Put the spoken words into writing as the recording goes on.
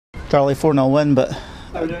Charlie, 4-0 win, but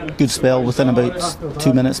good spell within about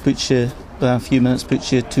 2 minutes, within a few minutes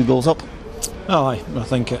puts you 2 goals up. Aye, I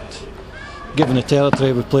think given the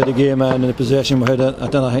territory we played the game in and the possession we had,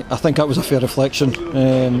 I think that was a fair reflection,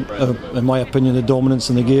 in my opinion, the dominance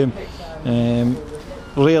in the game.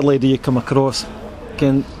 Rarely do you come across,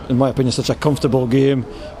 in my opinion, such a comfortable game.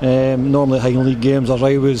 Normally high league games or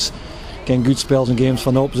rivals, good spells and games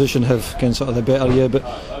for the opposition have sort of the better year, but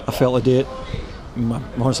I felt today, in my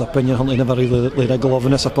honest opinion, Huntly never really laid a glove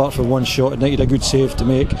in this apart from one shot. They had a good save to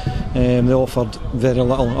make. They offered very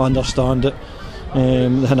little, I understand it.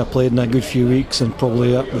 They hadn't played in a good few weeks, and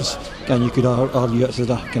probably it was, you could argue it's a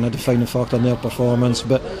kind of defining factor in their performance.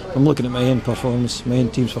 But I'm looking at my own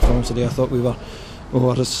team's performance today. I thought we were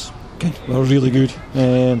really good,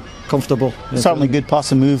 comfortable. Certainly good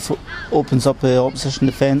pass and move, opens up the opposition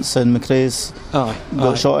defence, and McRae's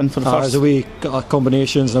got a shot in for the first. There's a wee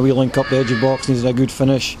combinations and a wee link up the edge of the box, needs a good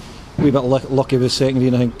finish. A wee bit lucky with the second,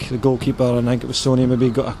 and I think the goalkeeper, and I think it was Sony, maybe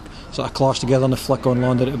got a sort of clash together and the flick on,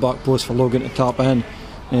 landed at the back post for Logan to tap in.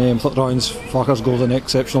 I thought Ryan's Farker's goal was an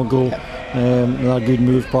exceptional goal. Another good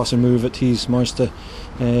move, pass and move that he's managed to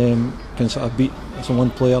can sort of beat one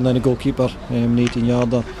player and then the goalkeeper, an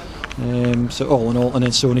 18-yarder. So all in all, and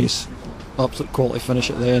then Sony's absolute quality finish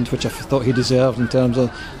at the end, which I thought he deserved in terms of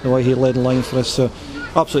the way he led the line for us. So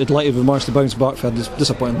absolutely delighted we managed to bounce back for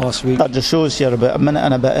disappointing last week. That just shows you're about a minute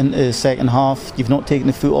and a bit into the second half. You've not taken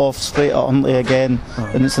the foot off, straight at Huntly again,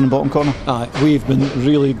 and it's in the bottom corner. We've been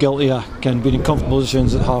really guilty of being in comfortable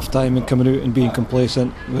positions at half time and coming out and being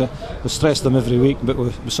complacent. We stressed them every week, but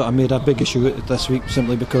we sort of made a big issue of it this week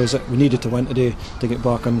simply because we needed to win today to get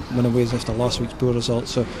back and win away after last week's poor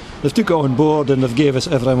results. So they've took it on board and they've gave us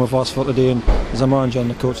everything we've asked for today, and as a manager and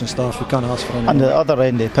the coaching staff we can't ask for anything. And the other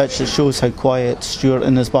end of the pitch, it shows how quiet Stuart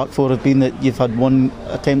and his back four have been, that you've had one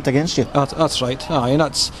attempt against you. That's right. And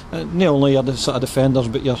that's not only your sort of defenders,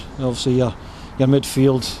 but your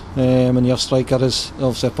midfield and your striker is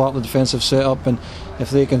obviously a part of the defensive setup, and if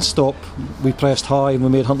they can stop, we pressed high and we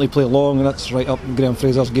made Huntly play long, and that's right up Graham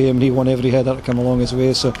Fraser's game, and he won every header that came along his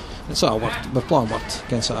way. So it sort of worked. Our plan worked.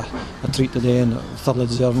 Sort of a treat today, and thoroughly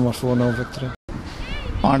deserving our 4-0 victory.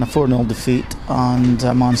 Martin, a 4-0 defeat and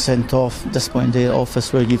a man sent off. Disappointing day at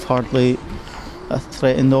office where you've hardly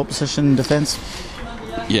threatened the opposition defence.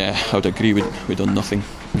 Yeah, I would agree. We've done nothing.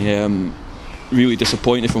 Really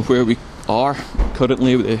disappointed from where we are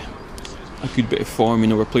currently with a good bit of form.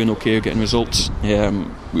 We're playing okay, getting results.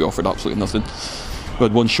 We offered absolutely nothing. We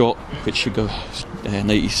had one shot which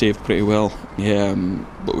Knighty saved pretty well,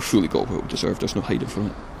 but we fully got what we deserved. There's no hiding from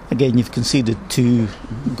it. Again, you've conceded 2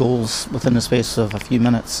 goals within the space of a few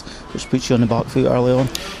minutes, which puts you on the back foot early on.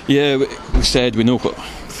 Yeah, we said we know what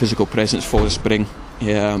physical presence for the spring,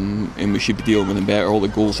 and we should be dealing with them better. All the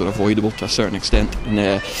goals are avoidable to a certain extent,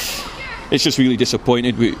 and it's just really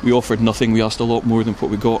disappointed. We offered nothing. We asked a lot more than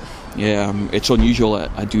what we got. It's unusual.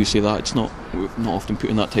 I do say that we've not often put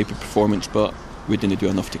in that type of performance, but we didn't do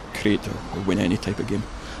enough to create or win any type of game.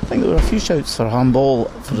 I think there were a few shouts for handball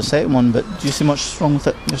for the second one, but do you see much wrong with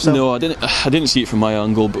it yourself? No, I didn't see it from my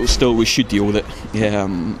angle, but still we should deal with it.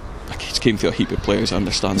 It came through a heap of players, I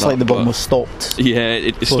understand it's that. It's like the ball was stopped. Yeah,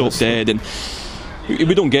 it stopped dead, and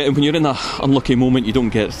we don't get it. When you're in an unlucky moment, you don't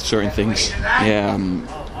get certain things.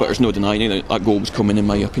 But there's no denying it. That goal was coming, in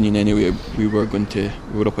my opinion anyway. We were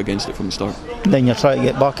up against it from the start. Then you're trying to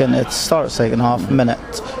get back in at start second half, minute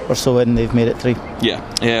or so in, they've made it 3.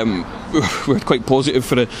 We're quite positive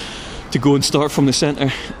to go and start from the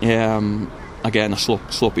centre. Again, a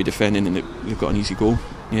sloppy defending, and they've got an easy goal.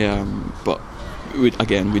 But we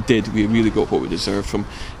really got what we deserved from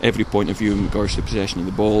every point of view in regards to the possession of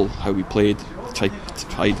the ball, how we played. We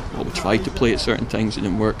tried to play at certain times, it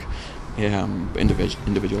didn't work. But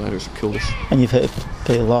individual errors have killed us. And you've hit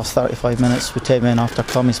play the last 35 minutes with 10 men after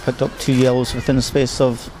Kami's picked up 2 yellows within the space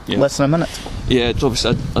of less than a minute. Yeah, it's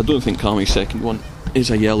obviously, I don't think Kami's second one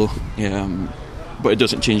is a yellow, but it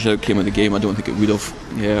doesn't change the outcome of the game. I don't think it would have.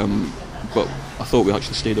 But I thought we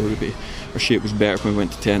actually stayed a little bit. Our shape was better when we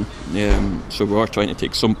went to 10. So we are trying to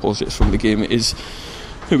take some positives from the game. It is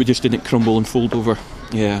we just didn't crumble and fold over.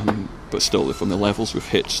 But still, from the levels we've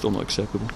hit, still not acceptable.